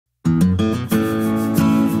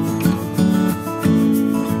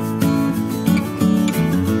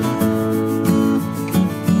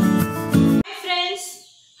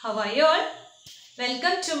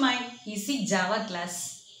Welcome to my Easy Java class.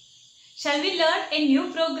 Shall we learn a new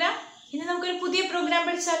program? ഇന്ന് നമുക്കൊരു പുതിയ programme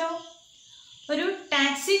പഠിച്ചാലോ? ഒരു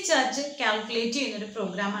taxi charge calculate ചെയ്യുന്ന ഒരു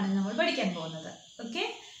പ്രോഗ്രാമാണ് നമ്മൾ പഠിക്കാൻ പോകുന്നത്. ഓക്കെ,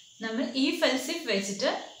 നമ്മൾ if else if വെച്ചിട്ട്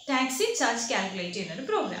ടാക്സി ചാർജ് കാൽക്കുലേറ്റ് ചെയ്യുന്ന ഒരു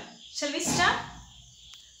programme. Shall we start?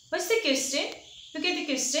 What's the question? Look at the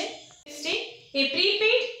question. A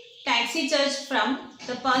prepaid taxi charge from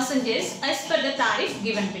the passengers as per the tariff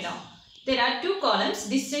given below. There are two columns,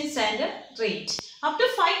 distance and rate. Up to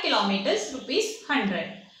 5 kilometers, rupees 100.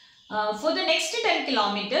 For the next 10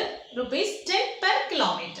 kilometer, rupees 10 per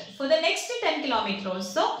kilometer. For the next 10 kilometer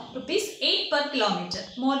also, rupees 8 per kilometer.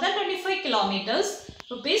 More than 25 kilometers,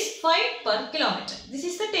 rupees 5 per kilometer. This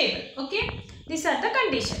is the table. Okay, these are the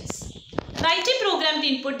conditions. Write a program to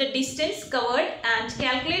input the distance covered and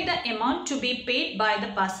calculate the amount to be paid by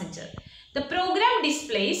the passenger. The program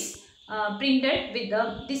displays printed with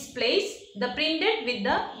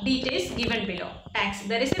the details given below. Taxi,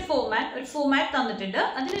 there is a format തന്നിട്ടുണ്ട്.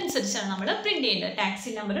 അതിനനുസരിച്ചാണ് നമ്മൾ print ചെയ്യേണ്ടത്. Taxi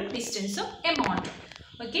നമ്പറും ഡിസ്റ്റൻസും എമൗണ്ടും.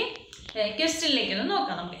 Okay, ക്വസ്റ്റ്യനിലേക്ക് ഒന്ന്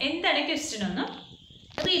നോക്കാം. നമുക്ക് എന്താണ് ക്വസ്റ്റ്യൻ ഒന്ന്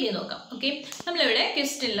റീഡ് ചെയ്ത് നോക്കാം. ഓക്കെ, നമ്മളിവിടെ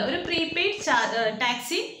ക്വസ്റ്റ്യനിൽ ഒരു prepaid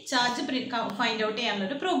taxi charge find out ചെയ്യാനുള്ള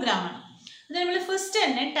ഒരു പ്രോഗ്രാമാണ്. അത് നമ്മൾ ഫസ്റ്റ്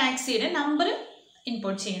തന്നെ ടാക്സിയുടെ നമ്പർ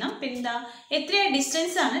ഇമ്പോർട്ട് ചെയ്യണം. പിന്നെ എത്ര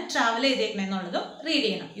ഡിസ്റ്റൻസ് ആണ് ട്രാവൽ ചെയ്തേക്കണെന്നുള്ളതും റീഡ്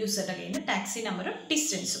ചെയ്യണം. യൂസറുടെ കയ്യിൽ നിന്ന് ടാക്സി നമ്പറും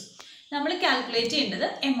ഡിസ്റ്റൻസും നമ്മൾ കാൽക്കുലേറ്റ് ചെയ്യേണ്ടത്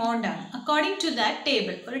എമൗണ്ട് ആണ്. അക്കോർഡിംഗ് ടു ദാറ്റ്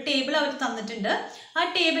ടേബിൾ, ഒരു ടേബിൾ അവർ തന്നിട്ടുണ്ട്. ആ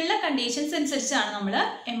ടേബിളിലെ കണ്ടീഷൻസ് അനുസരിച്ചാണ് നമ്മൾ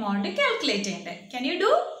എമൗണ്ട് കാൽക്കുലേറ്റ് ചെയ്യേണ്ടത്. Can you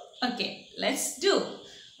do? Okay, let's do.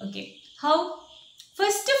 Okay, how?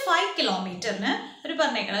 First 5 കിലോമീറ്ററിന് ഒരു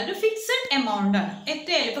പറഞ്ഞേക്കണം ഒരു ഫിക്സഡ് എമൗണ്ട് ആണ്.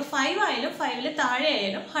 എത്രയായാലും ഇപ്പോൾ 5 ആയാലും 5ൽ താഴെ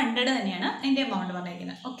ആയാലും 100 തന്നെയാണ് അതിൻ്റെ എമൗണ്ട്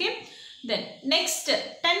പറഞ്ഞേക്കുന്നത്. ഓക്കെ, ദെൻ നെക്സ്റ്റ്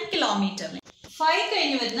 10 കിലോമീറ്ററിന് 5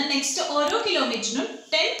 കഴിഞ്ഞ് വരുന്ന നെക്സ്റ്റ് ഓരോ കിലോമീറ്ററിനും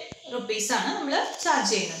 10 റുപ്പീസ് ആണ് നമ്മൾ ചാർജ്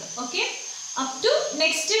ചെയ്യുന്നത്. Okay, up to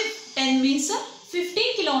next 10 means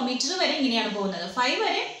 15 kilometre വരെ ഇങ്ങനെയാണ് പോകുന്നത്. 5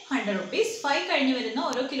 വരെ 100 റുപ്പീസ്, 5 കഴിഞ്ഞ് വരുന്ന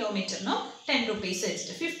ഓരോ കിലോമീറ്ററിനും 10 റുപ്പീസ്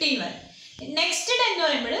വെച്ചിട്ട് 15 വരെ. നെക്സ്റ്റ് 10 എന്ന്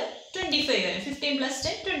പറയുമ്പോൾ 25 വരെ, 15 +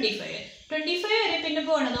 10 25 വരെ പിന്നെ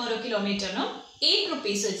പോകുന്നത് ഓരോ കിലോമീറ്ററിനും 8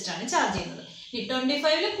 റുപ്പീസ് വെച്ചിട്ടാണ് ചാർജ് ചെയ്യുന്നത്. ഈ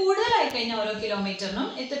 25ൽ കൂടുതലായി കഴിഞ്ഞാൽ ഓരോ കിലോമീറ്ററിനും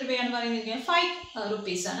എത്ര രൂപയാണ് പറയുന്നത്? 5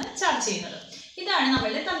 റുപ്പീസ് ആണ് ചാർജ് ചെയ്യുന്നത്. ഇതാണ്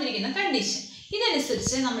നമ്മളുടെ തന്നിരിക്കുന്ന കണ്ടീഷൻ.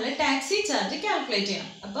 ഇതനുസരിച്ച് നമ്മൾ ടാക്സി ചാർജ് കാൽക്കുലേറ്റ്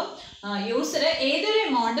ചെയ്യണം. അപ്പം യൂസർ ഏതൊരു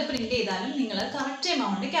എമൗണ്ട് പ്രിന്റ് ചെയ്താലും നിങ്ങൾ കറക്റ്റ്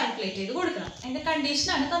എമൗണ്ട് കാൽക്കുലേറ്റ് ചെയ്ത് കൊടുക്കണം. അതിൻ്റെ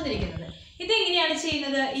കണ്ടീഷനാണ് തന്നിരിക്കുന്നത്. ഇതെങ്ങനെയാണ്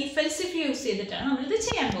ചെയ്യുന്നത്? if else if യൂസ് ചെയ്തിട്ടാണ് നമ്മളിത്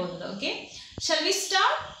ചെയ്യാൻ പോകുന്നത്. Okay, shall we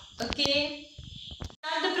start? Okay,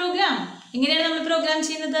 start the program. ഇങ്ങനെയാണ് നമ്മൾ പ്രോഗ്രാം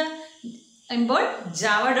ചെയ്യുന്നത്. ഇമ്പോർട്ട്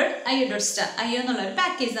java.io.star എന്നുള്ള ഒരു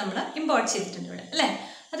പാക്കേജ് നമ്മൾ ഇമ്പോർട്ട് ചെയ്തിട്ടുണ്ട് ഇവിടെ, അല്ലേ?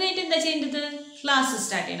 അത് കഴിഞ്ഞിട്ട് എന്താ ചെയ്യേണ്ടത്? ക്ലാസ്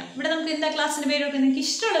സ്റ്റാർട്ട് ചെയ്യണം. ഇവിടെ നമുക്ക് എന്താ ക്ലാസ്സിൻ്റെ പേര് കൊടുക്കുന്നത്? നിങ്ങൾക്ക്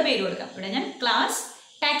ഇഷ്ടമുള്ള പേര് കൊടുക്കാം. ഇവിടെ ഞാൻ ക്ലാസ്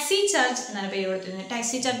ടാക്സി ചാർജ് എന്നാണ് പേര് കൊടുത്തിരുന്നത്.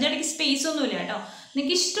 ടാക്സി ചാർജിൻ്റെ ഇടയ്ക്ക് സ്പേസ് ഒന്നുമില്ല കേട്ടോ.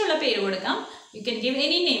 നിങ്ങൾക്ക് ഇഷ്ടമുള്ള പേര് കൊടുക്കാം. You can give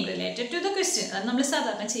any name related to the question. അത് നമ്മൾ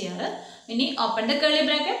സാധാരണ ചെയ്യാറ്. ഇനി open the curly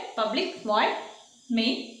bracket public void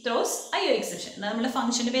main throws IO exception. നമ്മുടെ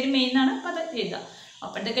ഫംഗ്ഷൻ്റെ പേര് മെയിൻ ആണ്. അപ്പോൾ അത് എഴുതാം.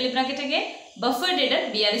 Open the curly bracket again buffer ഡേറ്റർ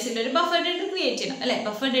BRC ഒരു ബഫർ ഡേറ്റർ ക്രിയേറ്റ് ചെയ്യണം, അല്ലേ?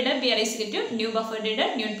 Buffer ഡേറ്റർ BRC new buffer ഡേറ്റർ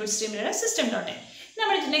new input stream ഡേറ്റർ സിസ്റ്റം.in.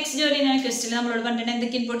 നമ്മൾ നെക്സ്റ്റ് ജോലി ഞാൻ ക്വസ്റ്റ്യൻ നമ്മളോട് പറഞ്ഞിട്ട്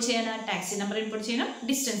എന്തൊക്കെ ഇൻപുട്ട് ചെയ്യണം? ടാക്സി നമ്പർ ഇൻപുട്ട് ചെയ്യണം,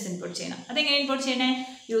 ഡിസ്റ്റൻസ് ഇൻപുട്ട് ചെയ്യണം. അതെങ്ങനെ ഇൻപുട്ട് ചെയ്യണേ?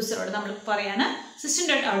 യൂസറോട് നമ്മൾ പറയാണ്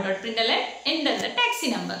system.out.println enter the taxi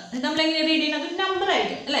number. നമ്മളെങ്ങനെ റീഡ് ചെയ്യണം? അതൊരു നമ്പർ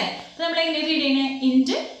ആയിരിക്കും, അല്ലേ? അപ്പോൾ നമ്മളെങ്ങനെ റീഡ് ചെയ്യണേ?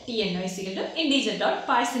 ഇൻറ്റ് TNO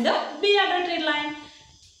integer.parse.br.readline.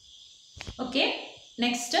 Okay,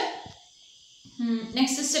 next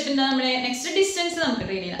step എന്താ? നമ്മുടെ നെക്സ്റ്റ് ഡിസ്റ്റൻസ് നമുക്ക്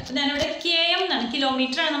റീഡ് ചെയ്യണം. അപ്പോൾ ഞാനിവിടെ KM എന്നാണ്,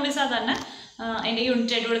 കിലോമീറ്റർ ആണ് നമ്മൾ സാധാരണ അതിൻ്റെ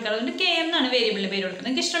യൂണിറ്റ് ആയിട്ട് കൊടുക്കുക. അതുകൊണ്ട് KM എന്നാണ് വേരിയബിളിൻ്റെ പേര് കൊടുക്കുന്നത്.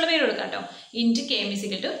 നിങ്ങൾക്ക് ഇഷ്ടമുള്ള പേര് കൊടുക്കാം കേട്ടോ. ഇൻറ്റ് KM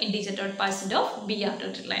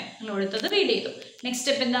integer.parse.br.readline നമ്മൾ കൊടുത്തത് റീഡ് ചെയ്തു. നെക്സ്റ്റ്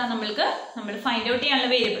സ്റ്റെപ്പ് എന്താ? നമ്മൾ ഫൈൻഡ് ഔട്ട് ചെയ്യാനുള്ള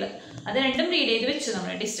വേരിയബിൾ അത് രണ്ടും റീഡ് ചെയ്ത് വെച്ചു.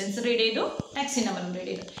 നമ്മൾ ഡിസ്റ്റൻസ് റീഡ് ചെയ്തു, ടാക്സി നമ്പറും റീഡ്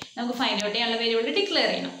ചെയ്തു. നമുക്ക് ഫൈൻഡ് ഔട്ട് ചെയ്യാനുള്ള വേരിയബിൾ ഡിക്ലെയർ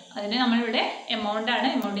ചെയ്യണം. അതിന് നമ്മളിവിടെ എമൗണ്ട് ആണ്.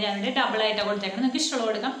 എമൗണ്ട് ഞാനിവിടെ ഡബിൾ ആയിട്ടാണ് കൊടുത്തേക്കണം. നിങ്ങൾക്ക് ഇഷ്ടമുള്ള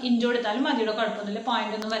കൊടുക്കാം. ഇൻറ്റ് കൊടുത്താലും മതിയുടെ കുഴപ്പമൊന്നുമില്ല.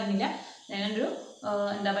 പോയിന്റ് ഒന്നും വരുന്നില്ല. ഞാനൊരു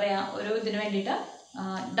എന്താ പറയുക, ഒരു ഇതിന് വേണ്ടിയിട്ട്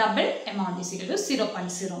ഡബിൾ എമൗണ്ട് =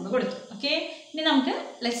 0.0 എന്ന് കൊടുത്തു. ഓക്കെ, ഇനി നമുക്ക്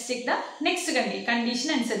let's check the next condition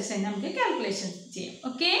അനുസരിച്ച് നമുക്ക് കാൽക്കുലേഷൻ ചെയ്യാം.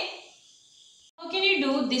 Okay, how can you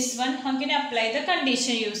do this one? How can you apply the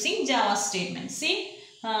condition using Java statements? See,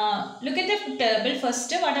 look at the table first.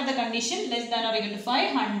 What are the condition? Less than or equal to 5,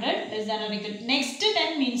 100, less than or equal to next 10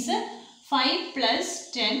 means 5 plus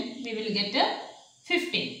 10 we will get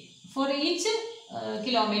 15. For each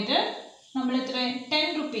kilometer നമ്മൾ എത്ര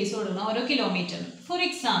 10 rupees കൊടുക്കണം ഓരോ കിലോമീറ്ററിന്. For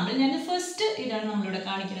example ഞാൻ first ഇതാണ് നമ്മളിവിടെ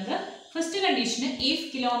കാണിക്കുന്നത്. First condition if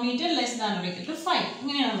kilometre less than or equal to 5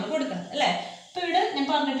 ഇങ്ങനെയാണ് നമ്മൾ കൊടുക്കുന്നത്, അല്ലേ? അപ്പോൾ ഇവിടെ ഞാൻ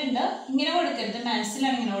പറഞ്ഞിട്ടുണ്ട് ഇങ്ങനെ കൊടുക്കരുത്.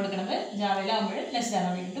 മാത്സിലാണ് ഇങ്ങനെ കൊടുക്കുന്നത്. ജാവയിലാകുമ്പോൾ less than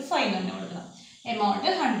or equal to 5 തന്നെ കൊടുക്കണം. എമൗണ്ട്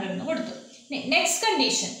 100 എന്ന് കൊടുത്തു. നെക്സ്റ്റ്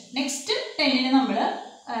കണ്ടീഷൻ, നെക്സ്റ്റ് 10ന് നമ്മൾ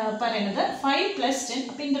പറയുന്നത് 5 + 10.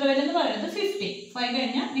 അപ്പോൾ ഇന്റർവെൽ എന്ന് പറയുന്നത് 15. 5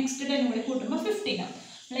 കഴിഞ്ഞാൽ നെക്സ്റ്റ് 10 കൂടി കൂട്ടുമ്പോൾ 15 ആണ്.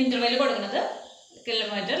 നമ്മൾ ഇന്റർവെൽ കൊടുക്കുന്നത്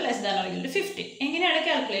കിലോമീറ്റർ <= 50. എങ്ങനെയാണ്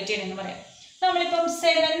കാൽക്കുലേറ്റ് ചെയ്യണമെന്ന് പറയാം. നമ്മളിപ്പം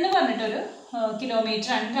 7 എന്ന് പറഞ്ഞിട്ടൊരു കിലോമീറ്റർ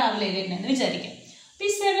ആണ് ട്രാവൽ ചെയ്തേക്കുന്നതെന്ന് വിചാരിക്കാം. അപ്പോൾ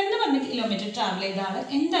ഈ 7 എന്ന് പറഞ്ഞ കിലോമീറ്റർ ട്രാവൽ ചെയ്ത ആൾ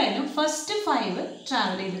എന്തായാലും ഫസ്റ്റ് 5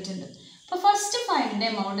 ട്രാവൽ ചെയ്തിട്ടുണ്ട്. അപ്പോൾ ഫസ്റ്റ് 5ന്റെ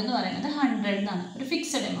എമൗണ്ട് എന്ന് പറയുന്നത് 100 എന്നാണ്, ഒരു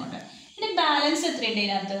ഫിക്സഡ് എമൗണ്ട്. ഇനി ബാലൻസ് എത്രയുണ്ട്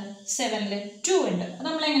ഇതിനകത്ത്? 7ൽ 2 ഉണ്ട്. അത്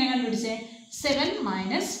നമ്മൾ എങ്ങനെ കണ്ടുപിടിച്ചേ? 7 -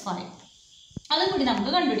 5 അതും കൂടി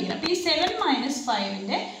നമുക്ക് കണ്ടുപിടിക്കണം. അപ്പോൾ ഈ 7 -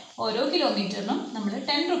 5ന്റെ ഓരോ കിലോമീറ്ററിനും നമ്മൾ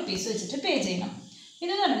 10 rupees വെച്ചിട്ട് പേ ചെയ്യണം.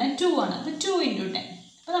 ഇതെന്ന് പറഞ്ഞാൽ 2 ആണ്. അപ്പോൾ 2 × 10.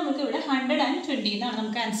 അപ്പോൾ നമുക്ക് ഇവിടെ 120 എന്നാണ്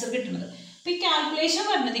നമുക്ക് ആൻസർ കിട്ടുന്നത്. അപ്പോൾ ഈ കാൽക്കുലേഷൻ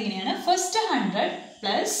പറഞ്ഞത് ഇങ്ങനെയാണ്. ഫസ്റ്റ് 100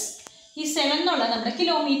 പ്ലസ് ഈ 7 എന്നുള്ളത് നമ്മുടെ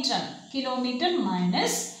കിലോമീറ്റർ ആണ്. Kilometre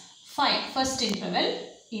 -5 first interval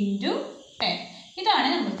into 10. ഇതാണ്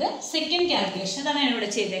നമുക്ക് സെക്കൻഡ് കാൽക്കുലേഷൻ. അതാണ് ഞാൻ ഇവിടെ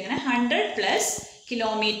ചെയ്തേക്കുന്നത്. 100 plus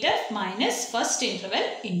kilometre minus first interval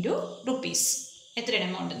into rupees. എത്രയാണ്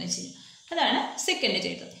എമൗണ്ട് എന്ന് വെച്ച് കഴിഞ്ഞാൽ അതാണ് സെക്കൻഡ്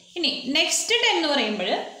ചെയ്തത്. ഇനി നെക്സ്റ്റ് 10 എന്ന് പറയുമ്പോൾ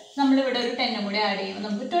നമ്മളിവിടെ ഒരു 10 കൂടി ആഡ് ചെയ്യുമ്പോൾ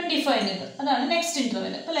നമുക്ക് 25 കിട്ടും. അതാണ് നെക്സ്റ്റ്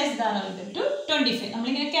ഇൻ്റർവെൽ. അപ്പോൾ <= 25.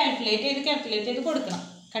 നമ്മളിങ്ങനെ കാൽക്കുലേറ്റ് ചെയ്ത് കൊടുക്കണം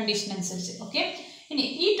കണ്ടീഷൻ അനുസരിച്ച്. ഓക്കെ. ഇനി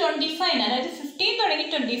ഈ 25, അതായത് 15 തുടങ്ങി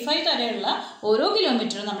 25 വരെയുള്ള ഓരോ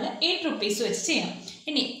കിലോമീറ്ററും നമ്മൾ 8 rupees വെച്ച് ചെയ്യണം.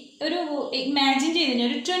 ഇനി ഒരു ഇമാജിൻ ചെയ്ത് കഴിഞ്ഞാൽ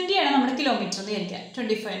ഒരു 20 ആണ് നമ്മുടെ കിലോമീറ്റർ എന്ന് വിചാരിക്കാം,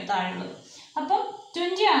 25 താഴെയുള്ളത്. അപ്പം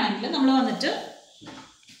 20 ആണെങ്കിൽ നമ്മൾ വന്നിട്ട്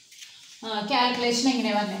കാൽക്കുലേഷൻ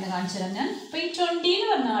എങ്ങനെയാണ് പറഞ്ഞതെന്ന് കാണിച്ചു തരാം ഞാൻ. അപ്പോൾ ഈ 20 എന്ന്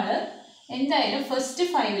പറഞ്ഞ ആൾ എന്തായാലും ഫസ്റ്റ്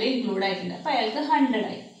 5ൽ ഇൻക്ലൂഡ് ആയിട്ടുണ്ട്. അപ്പോൾ അയാൾക്ക് 100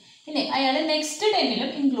 ആയി. ഇനി അയാൾ നെക്സ്റ്റ് 10ലും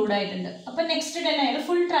ഇൻക്ലൂഡ് ആയിട്ടുണ്ട്. അപ്പോൾ നെക്സ്റ്റ് 10 അയാൾ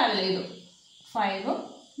ഫുൾ ട്രാവൽ ചെയ്തു. 5ഉം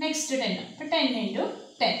നെക്സ്റ്റ് 10ഉം. അപ്പോൾ 10 ×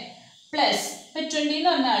 10 പ്ലസ് ഇപ്പോൾ 20 എന്ന്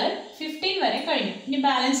പറഞ്ഞാൽ 15 വരെ കഴിഞ്ഞു. ഇനി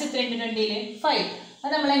ബാലൻസ് എത്രയുണ്ട് 20ൽ? 5.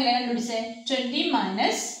 അത് നമ്മൾ എങ്ങനെ കണ്ടുപിടിച്ചത്? 20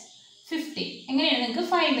 - 50. എങ്ങനെയാണ് നിങ്ങൾക്ക്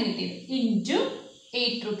 5 കിട്ടിയത്? Into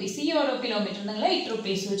 8 rupees. ഈ ഓരോ കിലോമീറ്റർ നിങ്ങൾ 8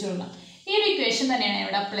 rupees വെച്ച് കൊടുക്കണം. ഈ ഒരു ഇക്വേഷൻ തന്നെയാണ്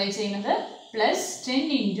ഇവിടെ അപ്ലൈ ചെയ്യുന്നത്. പ്ലസ് 10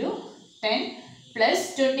 × 10 പ്ലസ്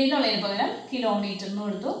 20 എന്നുള്ളതിന് പകരം കിലോമീറ്ററിന്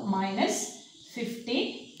കൊടുത്തു -50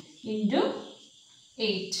 ×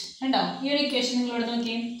 8 ഉണ്ടോ? ഈ ഒരു ഇക്വേഷൻ നിങ്ങളിവിടെ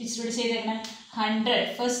നോക്കിയേ. ടീച്ചറോട് ചെയ്തേക്കണം. 100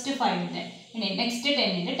 ഫസ്റ്റ് 5ന്റെ. ഇനി നെക്സ്റ്റ്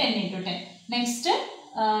 10ന്റെ 10 × 10. നെക്സ്റ്റ്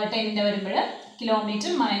 10ന്റെ വരുമ്പോൾ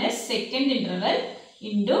kilometre minus second interval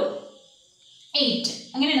into 8.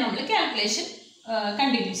 അങ്ങനെയാണ് നമ്മൾ കാൽക്കുലേഷൻ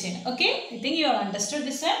കണ്ടിന്യൂ ചെയ്യണം. Okay. I think you have understood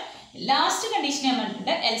this. Last condition ഞാൻ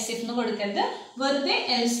പറഞ്ഞിട്ടുണ്ട്, എൽസ് ഇഫ് എന്ന് കൊടുക്കരുത്, വെറുതെ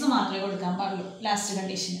എൽസ് എന്ന് മാത്രമേ കൊടുക്കാൻ പാടുള്ളൂ ലാസ്റ്റ്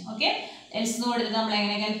കണ്ടീഷൻ. ഓക്കെ. എൽസ് എന്ന് കൊടുത്തിട്ട് നമ്മൾ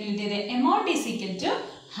എങ്ങനെ കാൽക്കുലേറ്റ് ചെയ്ത്? Amount is equal to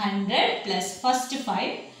 100 plus first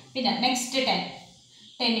 5 പിന്നെ നെക്സ്റ്റ് 10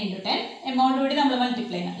 × 10 എമൗണ്ട് കൂടി നമ്മൾ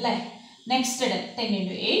മൾട്ടിപ്ലൈ ചെയ്യണം അല്ലേ. നെക്സ്റ്റ് 10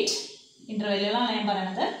 × 8 ഇൻ്റർവെല്ലുകളാണ് ഞാൻ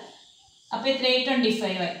പറയുന്നത്. അപ്പോൾ എത്രയായി? 25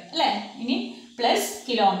 ആയി അല്ലേ. ഇനി plus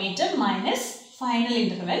kilometre minus final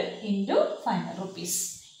interval into final rupees.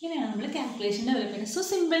 ഇങ്ങനെയാണ് നമ്മൾ കാൽക്കുലേഷൻ ഡെവലപ്പ് ചെയ്യുന്നത്. സോ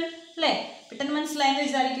സിമ്പിൾ അല്ലേ? പെട്ടെന്ന് മനസ്സിലായെന്ന്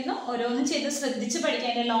വിചാരിക്കുന്നു. ഓരോന്നും ചെയ്ത് ശ്രദ്ധിച്ച് പഠിക്കാൻ,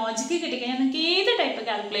 അതിൻ്റെ ലോജിക്ക് കിട്ടിക്കഴിഞ്ഞാൽ നിങ്ങൾക്ക് ഏത് ടൈപ്പ്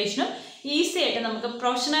കാൽക്കുലേഷനും ഈസി ആയിട്ട് നമുക്ക്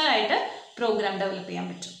പ്രൊഫഷണലായിട്ട് പ്രോഗ്രാം ഡെവലപ്പ് ചെയ്യാൻ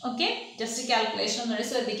പറ്റും. ഓക്കെ. ജസ്റ്റ് കാൽക്കുലേഷൻ ഒന്നുകൂടി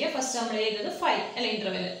ശ്രദ്ധിക്കുക. ഫസ്റ്റ് നമ്മൾ ചെയ്തത് 5 അല്ലെ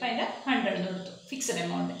ഇൻ്റർവെൽ. അപ്പോൾ അതിൻ്റെ 100 എന്ന് കൊടുത്തു ഫിക്സഡ്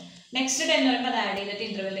എമൗണ്ട്. നെക്സ്റ്റ് 10 വരുമ്പോൾ അത് ആഡ് ചെയ്തിട്ട്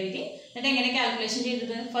ഇൻ്റർവെൽ എഴുതി. എന്നിട്ട് എങ്ങനെ കാൽക്കുലേഷൻ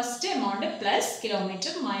ചെയ്തത്? First amount plus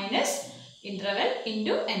kilometre minus interval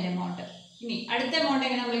into end amount. ഇനി അടുത്ത എമൗണ്ട്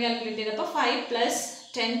എങ്ങനെ നമ്മൾ കാൽക്കുലേറ്റ് ചെയ്തപ്പോൾ 5 +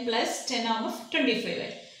 10 + 10 ആകുമ്പോൾ 25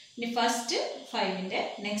 ആയി. ഇനി ഫസ്റ്റ് 5ന്റെ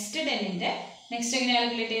നെക്സ്റ്റ് 10ന്റെ നെക്സ്റ്റ് എങ്ങനെ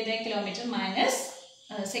കാൽക്കുലേറ്റ് ചെയ്തത്? Kilometre minus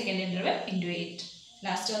second interval into 8.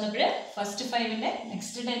 Last വന്നപ്പോൾ ഫസ്റ്റ് 5ന്റെ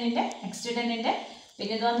നെക്സ്റ്റ് 10ന്റെ നെക്സ്റ്റ് 10ന്റെ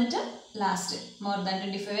പിന്നെ ഇത് വന്നിട്ട് ലാസ്റ്റ് മോർ ദാൻ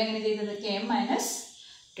 25 എങ്ങനെ ചെയ്തത്? k -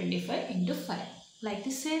 25 × 5. Like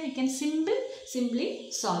this way we can simply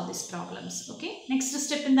solve these problems. Okay. Next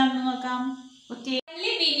step എന്താണെന്ന് നോക്കാം. Okay.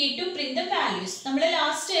 Finally we need to print the values. നമ്മൾ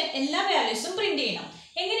last എല്ലാ വാല്യൂസും പ്രിന്റ് ചെയ്യണം.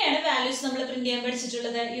 എങ്ങനെയാണ് വാല്യൂസ് നമ്മൾ പ്രിന്റ് ചെയ്യാൻ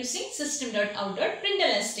പഠിച്ചിട്ടുള്ളത്? Using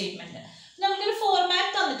system.out.println statement. നമുക്കൊരു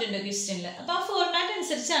ഫോർമാറ്റ് തന്നിട്ടുണ്ട് ക്വസ്റ്റ്യനിൽ. അപ്പോൾ ആ ഫോർമാറ്റ്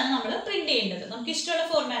അനുസരിച്ചാണ് നമ്മൾ പ്രിന്റ് ചെയ്യേണ്ടത്. നമുക്ക് ഇഷ്ടമുള്ള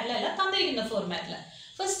ഫോർമാറ്റിലല്ല, തന്നിരിക്കുന്ന ഫോർമാറ്റിൽ.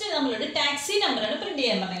 ഫസ്റ്റ് നമ്മളോട് ടാക്സി നമ്പറാണ് പ്രിന്റ്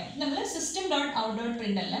ചെയ്യാൻ പറയുന്നത്. നമ്മൾ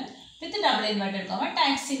system.out.println with double inverted comma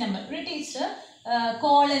taxi number. ഒരു ടീച്ചർ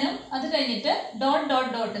കോളനും അത് കഴിഞ്ഞിട്ട്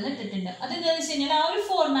ഡോട്ട് എന്ന് ഇട്ടിട്ടുണ്ട്. അത് എന്താണെന്ന് വെച്ച് കഴിഞ്ഞാൽ ആ ഒരു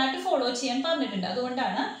ഫോർമാറ്റ് ഫോളോ ചെയ്യാൻ പറഞ്ഞിട്ടുണ്ട്.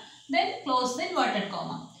 അതുകൊണ്ടാണ്. Then close the inverted comma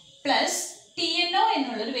plus TNO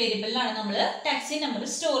എന്നുള്ളൊരു വേരിയബിളിലാണ് നമ്മൾ ടാക്സി നമ്പർ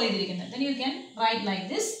സ്റ്റോർ ചെയ്തിരിക്കുന്നത്. Then you can write like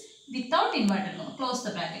this without inverted comma. Close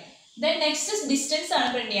the bracket. Then next distance ആണ്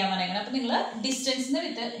പ്രിന്റ് ചെയ്യാൻ പറയുന്നത്. അപ്പോൾ നിങ്ങൾ ഡിസ്റ്റൻസിന്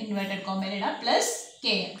വിത്ത് ഇൻവേർട്ടഡ് കോമയിൽ ഇടാം പ്ലസ്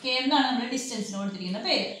കെ എന്നാണ് നമ്മൾ ഡിസ്റ്റൻസിന് കൊടുത്തിരിക്കുന്ന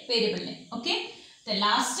പേര് വേരിയബിളിന്. Okay. The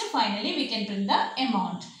last finally we can print the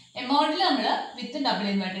amount. Amount നമ്മൾ with double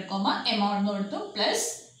inverted comma amount എന്ന് കൊടുത്തു പ്ലസ്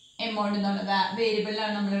amount എന്നുള്ള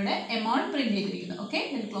വേരിയബിളിലാണ് നമ്മളിവിടെ amount പ്രിന്റ് ചെയ്തിരിക്കുന്നത്. Okay.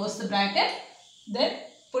 Then close the bracket. Then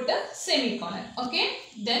put a semicolon. Okay.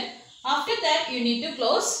 Then after that you need to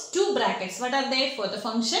close two brackets. What are they? For the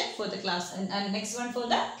function, for the class, and next one for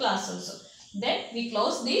the class also. Then we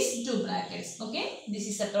close these two brackets. Okay. This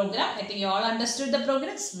is a program. I think you all understood the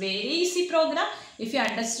program. It's very easy program. If you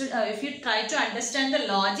understood, if you try to understand the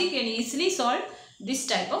logic, you can easily solve this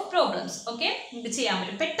type of problems. Okay. നിങ്ങൾക്ക് ചെയ്യാൻ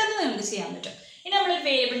പറ്റും, പെട്ടെന്ന് നിങ്ങൾക്ക് ചെയ്യാൻ പറ്റും. ഇനി നമ്മൾ ഒരു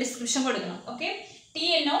വേരിയബിൾ ഡിസ്ക്രിപ്ഷൻ കൊടുക്കണം. ഓക്കെ.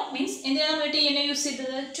 TNO മീൻസ് എന്തിനാണ് നമ്മൾ TNO യൂസ്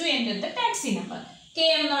ചെയ്തത്? To enter the taxi number.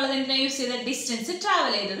 KM എന്നുള്ളത് എന്തിനാണ് യൂസ് ചെയ്തത്? ഡിസ്റ്റൻസ്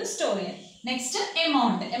ട്രാവൽ ചെയ്തത് സ്റ്റോർ ചെയ്യാൻ. Next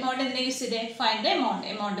amount. എമൗണ്ട് എന്തിനാണ് യൂസ് ചെയ്തത്? Find the amount.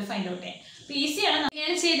 Amount find out ചെയ്യാൻ. അപ്പോൾ ഈസിയാണ്.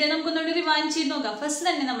 ഞാൻ ചെയ്തത് നമുക്കൊന്നുകൂടി റിവൈൻഡ് ചെയ്ത് നോക്കാം. ഫസ്റ്റ്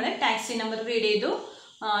തന്നെ നമ്മൾ ടാക്സി നമ്പർ റീഡ് ചെയ്തു,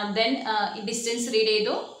 ദെൻ ഡിസ്റ്റൻസ് റീഡ്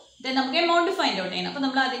ചെയ്തു, ദെൻ നമുക്ക് എമൗണ്ട് ഫൈൻഡ് ഔട്ട് ചെയ്യണം. അപ്പോൾ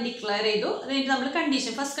നമ്മൾ ആദ്യം ഡിക്ലെയർ ചെയ്തു. അത് കഴിഞ്ഞിട്ട് നമ്മൾ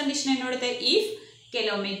കണ്ടീഷൻ, ഫസ്റ്റ് കണ്ടീഷൻ എന്നോട് if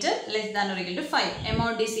kilometer less than or equal to 5,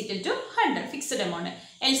 amount is equal to 100, fixed amount.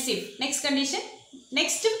 Else if, next condition,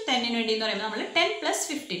 next 10 ന് വേണ്ടി എന്ന് പറയുമ്പോൾ നമ്മൾ 10 plus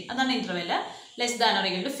 15, അതാണ് interval. Less than or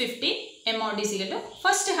equal to 15, amount is equal to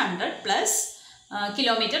first 100 plus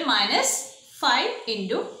kilometer minus 5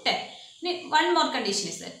 into 10. One more condition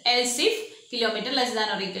is that else if kilometer less than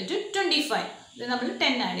or equal to 25, ഇത് നമ്മൾ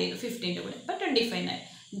 10 add ചെയ്തു 15 കൂടെ, അപ്പോൾ 25 ആയി.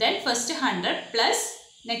 Then first 100 plus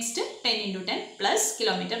next 10 into 10 plus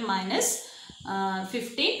kilometer minus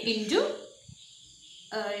 15 into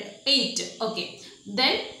 8. Okay.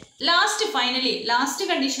 Then last, finally last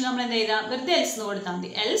condition നമ്മൾ എന്താ ചെയ്താൽ വെറുതെ else എന്ന് കൊടുത്താൽ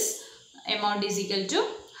മതി. Else amount is equal to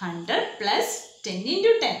 100 plus 10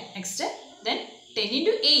 into 10. Next then 10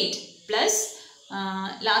 into 8 plus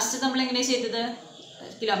last നമ്മൾ എങ്ങനെ ചെയ്തത്?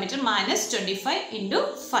 Kilometre minus 25 into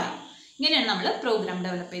 5. ഇങ്ങനെയാണ് നമ്മൾ പ്രോഗ്രാം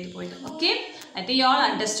ഡെവലപ്പ് ചെയ്ത് പോയത്. Okay. I think you all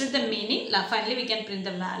understood the meaning. Finally we can print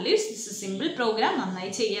the values. This is a simple program.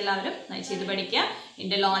 നന്നായി ചെയ്യുക എല്ലാവരും. നന്നായി ചെയ്ത് പഠിക്കുക.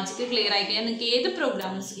 ഇതിൻ്റെ ലോജിക്ക് ക്ലിയർ ആയി കഴിഞ്ഞാൽ നിങ്ങൾക്ക് ഏത്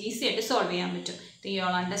പ്രോഗ്രാംസ് ഈസി ആയിട്ട് സോൾവ് ചെയ്യാൻ പറ്റും. I think you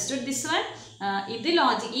all understood this one. ഇത്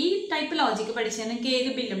ലോജിക്, ഈ ടൈപ്പ് ലോജിക്ക് പഠിച്ചാൽ നിങ്ങൾക്ക് ഏത്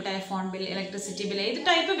ബില്ലും, ടെലിഫോൺ ബിൽ, ഇലക്ട്രിസിറ്റി ബിൽ, ഏത്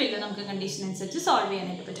ടൈപ്പ് ബില്ലും നമുക്ക് കണ്ടീഷൻ അനുസരിച്ച് സോൾവ്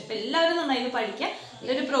ചെയ്യാനായിട്ട് പറ്റും. അപ്പോൾ എല്ലാവരും നന്നായി പഠിക്കുക.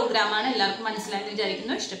 ഇതൊരു പ്രോഗ്രാമാണ്, എല്ലാവർക്കും മനസ്സിലായെന്ന്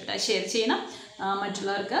വിചാരിക്കുന്നു. ഇഷ്ടപ്പെട്ടാൽ ഷെയർ ചെയ്യണം.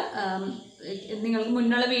 മറ്റുള്ളവർക്ക് നിങ്ങൾക്ക്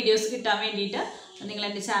മുന്നുള്ള വീഡിയോസ് കിട്ടാൻ വേണ്ടിയിട്ട് നിങ്ങൾ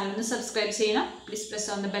എൻ്റെ ചാനൽ ഒന്ന് സബ്സ്ക്രൈബ് ചെയ്യണം. Please press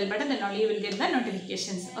on the bell button, then only you will get the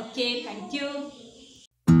notifications. Okay, thank you.